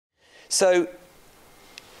So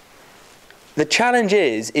the challenge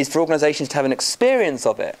is for organisations to have an experience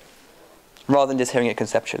of it rather than just hearing it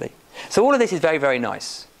conceptually. So all of this is very, very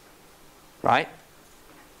nice, right?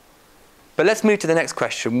 But let's move to the next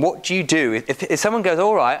question. What do you do if someone goes,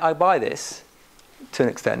 all right, I buy this to an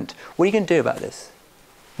extent, what are you going to do about this?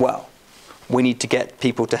 Well, we need to get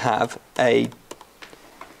people to have a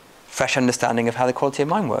fresh understanding of how the quality of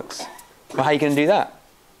mind works. Well, how are you going to do that?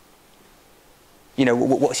 You know,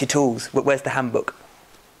 what's your tools? Where's the handbook?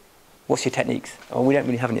 What's your techniques? Oh, we don't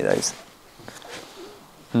really have any of those.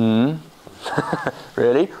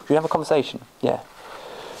 Really? Should we have a conversation? Yeah.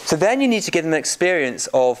 So then you need to give them an experience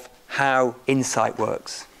of how insight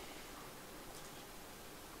works.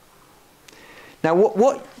 Now,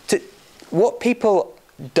 what people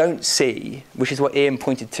don't see, which is what Ian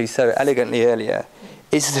pointed to so elegantly earlier,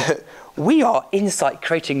 is that we are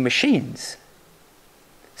insight-creating machines.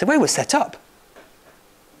 So where we're set up.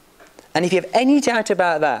 And if you have any doubt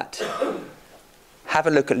about that, have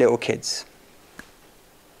a look at little kids.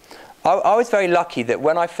 I was very lucky that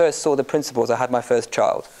when I first saw the principles, I had my first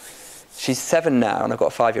child. She's 7 now, and I've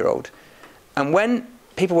got a 5-year-old. And when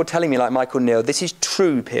people were telling me, like Michael Neal, this is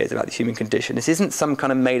true, Piers, about the human condition. This isn't some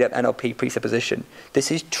kind of made-up NLP presupposition.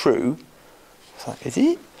 This is true. I was like, is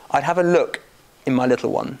it? I'd have a look in my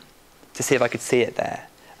little one to see if I could see it there.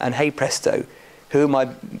 And hey presto, who are my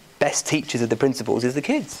best teachers of the principles is the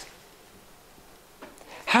kids.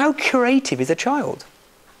 How creative is a child?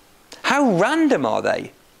 How random are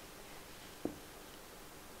they?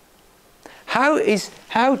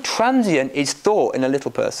 How transient is thought in a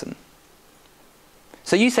little person?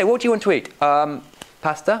 So you say, what do you want to eat?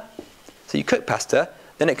 Pasta. So you cook pasta,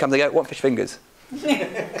 then it comes, they go, want fish fingers.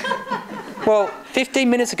 Well, 15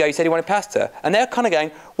 minutes ago you said you wanted pasta. And they're kind of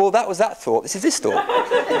going, well, that was that thought, this is this thought.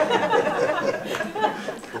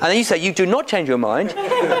 And then you say, you do not change your mind.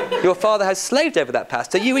 Your father has slaved over that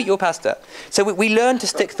pasta, you eat your pasta. So we learn to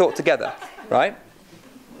stick thought together, right?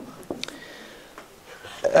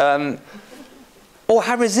 Or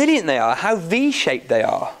how resilient they are, how V-shaped they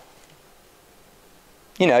are.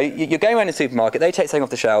 You know, you're going around the supermarket, they take something off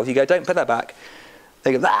the shelves, you go, don't put that back.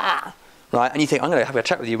 They go, ah! Right? And you think, I'm going to have a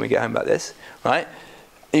chat with you when we get home about this, right?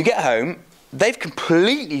 And you get home, they've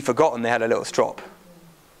completely forgotten they had a little strop.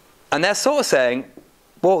 And they're sort of saying,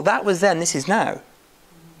 well, that was then, this is now.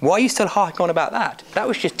 Why are you still harking on about that? That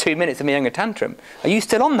was just 2 minutes of me having a tantrum. Are you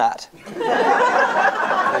still on that?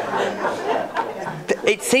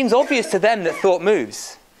 It seems obvious to them that thought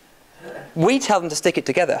moves. We tell them to stick it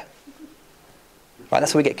together. Right,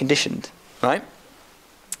 that's how we get conditioned, right?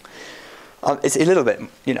 It's a little bit,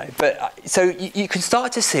 you know, but so you can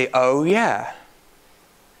start to see, oh yeah.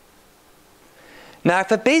 Now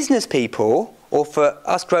for business people, or for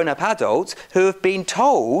us grown-up adults who have been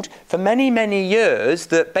told for many, many years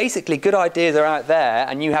that basically good ideas are out there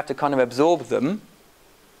and you have to kind of absorb them,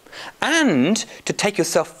 and to take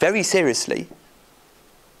yourself very seriously.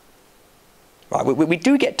 Right, we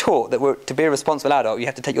do get taught that to be a responsible adult, you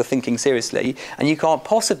have to take your thinking seriously, and you can't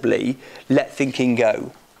possibly let thinking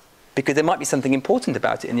go, because there might be something important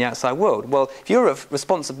about it in the outside world. Well, if you're a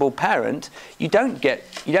responsible parent, you don't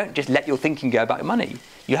just let your thinking go about money.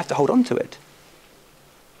 You have to hold on to it.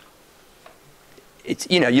 It's,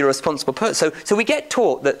 you know, you're a responsible person. So we get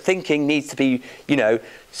taught that thinking needs to be, you know,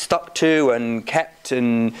 stuck to and kept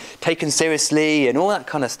and taken seriously and all that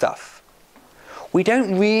kind of stuff. We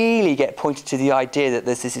don't really get pointed to the idea that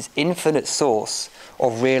there's this infinite source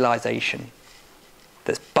of realization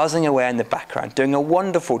that's buzzing away in the background, doing a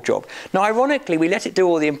wonderful job. Now, ironically, we let it do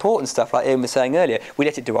all the important stuff, like Ian was saying earlier. We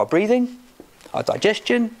let it do our breathing, our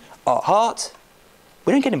digestion, our heart.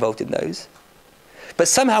 We don't get involved in those. But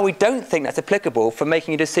somehow we don't think that's applicable for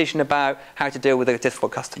making a decision about how to deal with a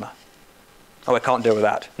difficult customer. Oh, I can't deal with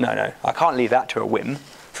that. No, I can't leave that to a whim.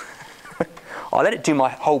 I'll let it do my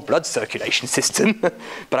whole blood circulation system, but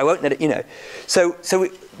I won't let it, you know. So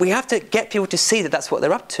we have to get people to see that that's what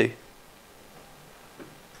they're up to.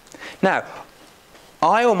 Now,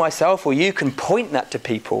 I or myself or you can point that to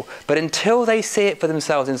people, but until they see it for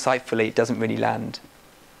themselves insightfully, it doesn't really land.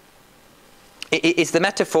 It's the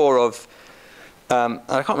metaphor of, I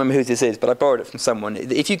can't remember who this is, but I borrowed it from someone.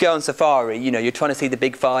 If you go on safari, you know, you're trying to see the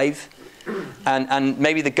big five, and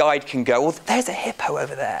maybe the guide can go, well, there's a hippo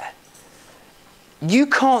over there. You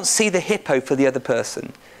can't see the hippo for the other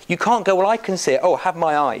person. You can't go, well, I can see it. Oh, have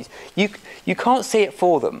my eyes. You can't see it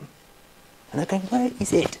for them. And they're going, where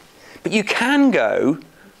is it? But you can go,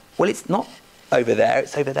 well, it's not over there,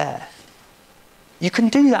 it's over there. You can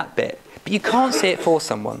do that bit, but you can't see it for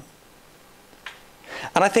someone.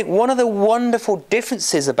 And I think one of the wonderful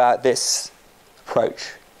differences about this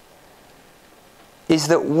approach is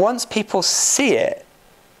that once people see it,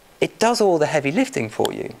 it does all the heavy lifting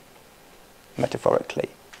for you, metaphorically.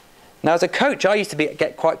 Now, as a coach, I used to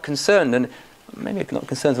get quite concerned, and maybe not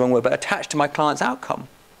concerned is the wrong word, but attached to my client's outcome,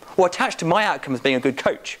 or attached to my outcome as being a good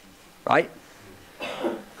coach, right?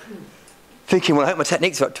 Thinking, well, I hope my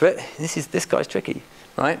techniques are up to it. This guy's tricky,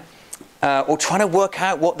 right? Or trying to work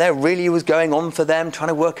out what there really was going on for them, trying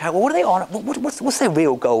to work out, well, what are they on? What's their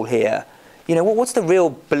real goal here? You know, what's the real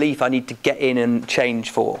belief I need to get in and change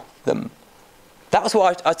for them? That was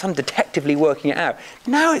what I was kind of detectively working it out.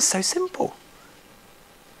 Now it's so simple.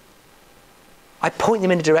 I point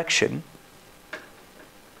them in a direction,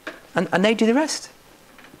 and they do the rest.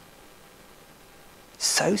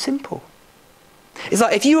 So simple. It's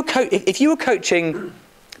like if you were coaching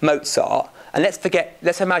Mozart, and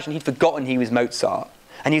let's imagine he'd forgotten he was Mozart,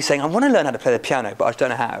 and you're saying, I want to learn how to play the piano, but I don't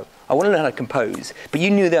know how. I want to learn how to compose, but you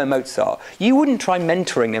knew they were Mozart. You wouldn't try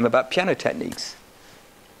mentoring them about piano techniques.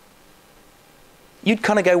 You'd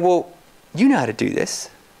kind of go, well, you know how to do this.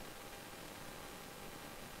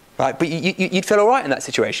 Right? But you'd feel all right in that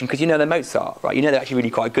situation because you know they're Mozart, right? You know they're actually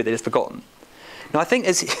really quite good, they're just forgotten. Now, I think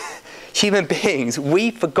as human beings,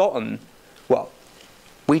 we've forgotten, well,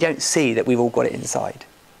 we don't see that we've all got it inside.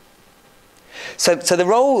 So the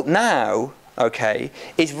role now, okay,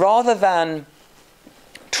 is rather than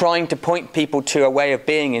trying to point people to a way of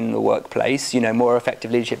being in the workplace, you know, more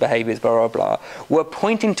effective leadership behaviours, blah, blah, blah, we're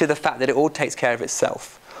pointing to the fact that it all takes care of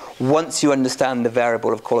itself once you understand the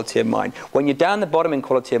variable of quality of mind. When you're down the bottom in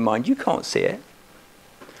quality of mind, you can't see it.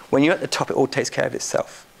 When you're at the top, it all takes care of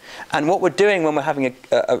itself. And what we're doing when we're having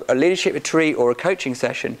a leadership retreat or a coaching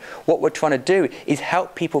session, what we're trying to do is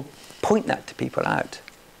help people point that to people out.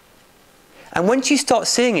 And once you start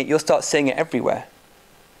seeing it, you'll start seeing it everywhere.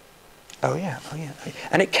 Oh yeah, oh yeah.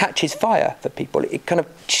 And it catches fire for people. It kind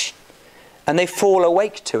of, and they fall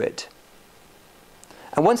awake to it.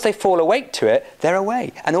 And once they fall awake to it, they're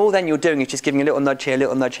away. And all then you're doing is just giving a little nudge here, a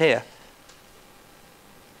little nudge here.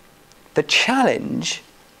 The challenge,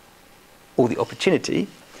 or the opportunity,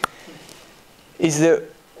 is that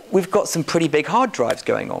we've got some pretty big hard drives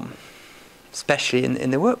going on, especially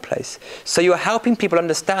in the workplace. So you're helping people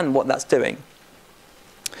understand what that's doing.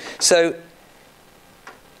 So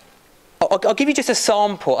I'll give you just a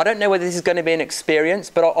sample. I don't know whether this is going to be an experience,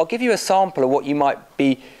 but I'll give you a sample of what you might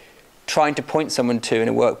be trying to point someone to in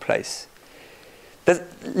a workplace. The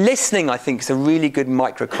listening, I think, is a really good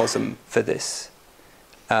microcosm for this.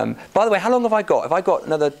 By the way, how long have I got? Have I got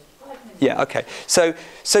another? Yeah, okay. So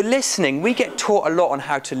listening, we get taught a lot on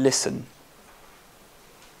how to listen.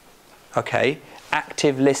 Okay,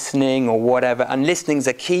 active listening or whatever, and listening is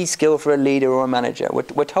a key skill for a leader or a manager.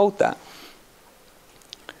 We're told that.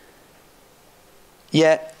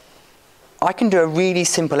 Yet, I can do a really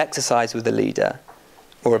simple exercise with a leader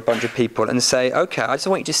or a bunch of people and say, okay, I just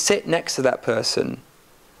want you to sit next to that person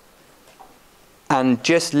and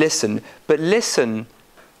just listen, but listen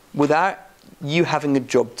without you having a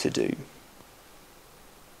job to do.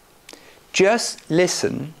 Just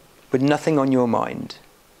listen with nothing on your mind.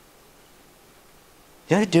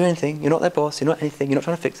 You don't have to do anything. You're not their boss. You're not anything. You're not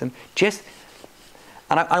trying to fix them.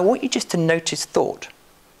 And I want you just to notice thought.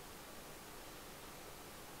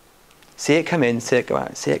 See it come in, see it go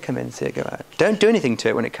out. See it come in, see it go out. Don't do anything to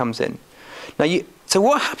it when it comes in. Now, so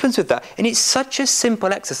what happens with that? And it's such a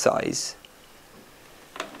simple exercise.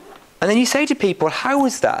 And then you say to people, how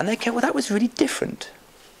was that? And they go, well, that was really different.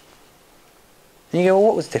 And you go, well,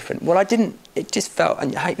 what was different? Well, it just felt,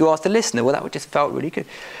 and you ask the listener, well, that just felt really good.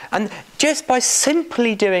 And just by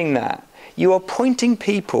simply doing that, you are pointing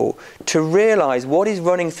people to realise what is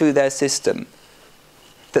running through their system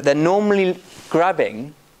that they're normally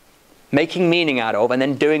grabbing, making meaning out of, and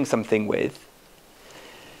then doing something with.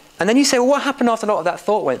 And then you say, well, what happened after a lot of that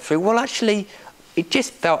thought went through? Well, actually, it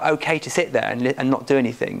just felt okay to sit there and not do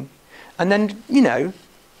anything. And then, you know,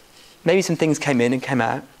 maybe some things came in and came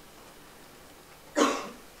out.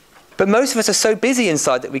 But most of us are so busy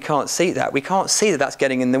inside that we can't see that. We can't see that that's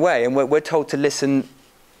getting in the way. And we're told to listen,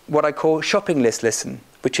 what I call shopping list listen,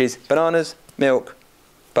 which is bananas, milk,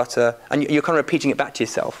 butter, and you're kind of repeating it back to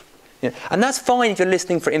yourself. You know? And that's fine if you're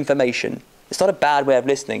listening for information. It's not a bad way of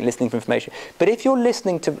listening for information. But if you're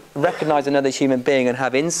listening to recognise another human being and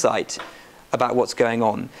have insight about what's going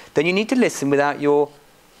on, then you need to listen without your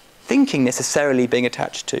thinking necessarily being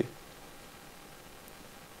attached to.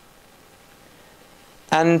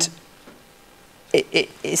 And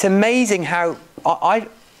it's amazing how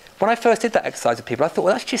when I first did that exercise with people, I thought,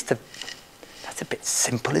 well, that's a bit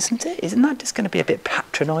simple, isn't it? Isn't that just going to be a bit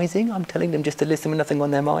patronising? I'm telling them just to listen with nothing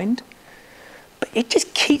on their mind. But it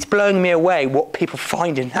just keeps blowing me away what people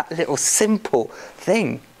find in that little simple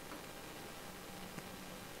thing.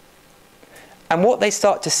 And what they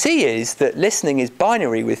start to see is that listening is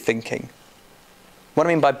binary with thinking. What I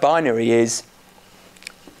mean by binary is,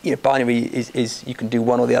 binary is you can do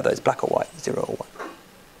one or the other. It's black or white, 0 or 1.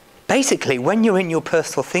 Basically, when you're in your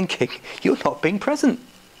personal thinking, you're not being present.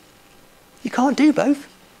 You can't do both.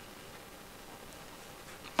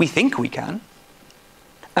 We think we can.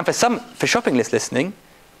 And for shopping list listening,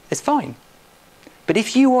 it's fine. But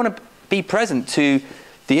if you want to be present to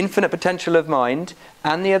the infinite potential of mind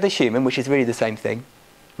and the other human, which is really the same thing,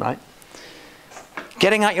 right?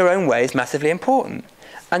 Getting out your own way is massively important.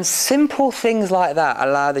 And simple things like that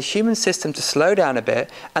allow the human system to slow down a bit,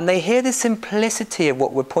 and they hear the simplicity of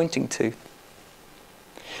what we're pointing to.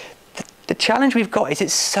 The challenge we've got is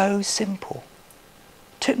it's so simple.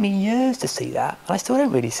 It took me years to see that, and I still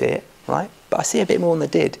don't really see it, right? But I see a bit more than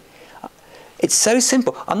I did. It's so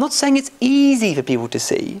simple. I'm not saying it's easy for people to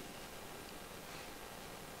see,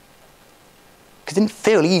 because it didn't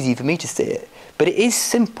feel easy for me to see it, but it is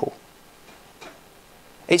simple.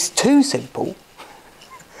 It's too simple.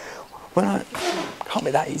 Well, it can't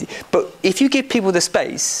be that easy. But if you give people the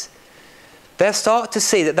space, they'll start to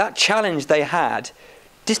see that that challenge they had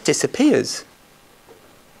just disappears.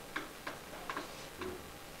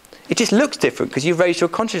 It just looks different because you've raised your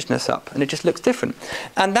consciousness up, and it just looks different.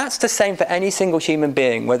 And that's the same for any single human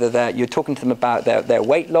being, whether you're talking to them about their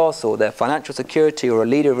weight loss or their financial security or a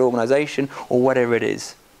leader of an organisation or whatever it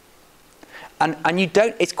is. And you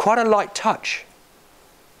don't, it's quite a light touch.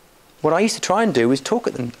 What I used to try and do was talk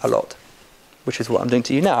at them a lot, which is what I'm doing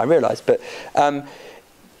to you now, I realise. But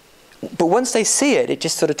once they see it, it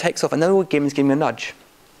just sort of takes off, and then all give them a nudge.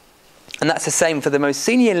 And that's the same for the most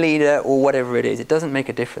senior leader or whatever it is. It doesn't make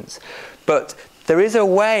a difference. But there is a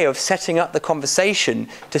way of setting up the conversation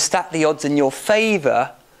to stack the odds in your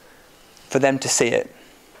favour for them to see it.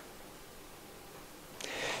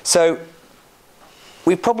 So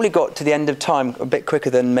we've probably got to the end of time a bit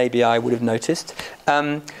quicker than maybe I would have noticed.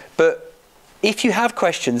 But if you have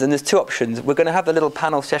questions, and there's two options, we're going to have the little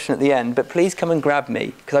panel session at the end, but please come and grab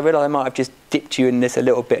me, because I realise I might have just dipped you in this a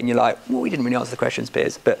little bit, and you're like, well, we didn't really answer the questions,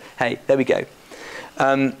 Piers. But hey, there we go.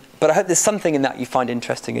 But I hope there's something in that you find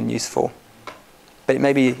interesting and useful. But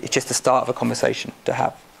maybe it's just the start of a conversation to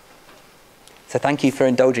have. So thank you for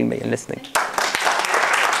indulging me and listening.